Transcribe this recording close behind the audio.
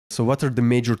So what are the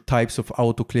major types of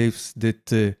autoclaves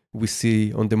that we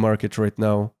see on the market right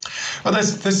now? Well,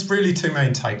 there's really two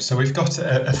main types. So we've got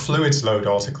a fluids load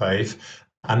autoclave,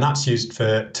 and that's used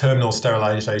for terminal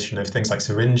sterilization of things like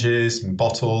syringes and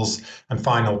bottles and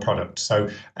final products. So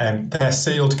they're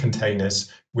sealed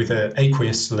containers with an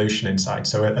aqueous solution inside,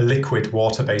 so a liquid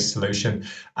water-based solution.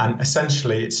 And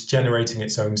essentially, it's generating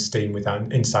its own steam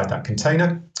inside that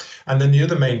container. And then the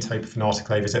other main type of an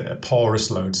autoclave is a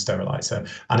porous load sterilizer.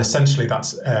 And essentially,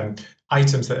 that's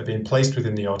items that are being placed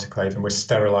within the autoclave and we're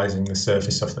sterilizing the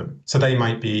surface of them. So they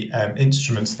might be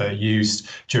instruments that are used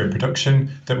during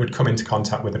production that would come into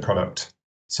contact with the product.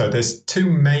 So there's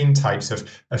two main types of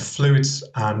fluids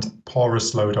and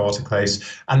porous load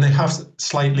autoclaves, and they have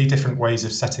slightly different ways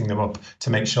of setting them up to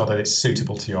make sure that it's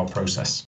suitable to your process.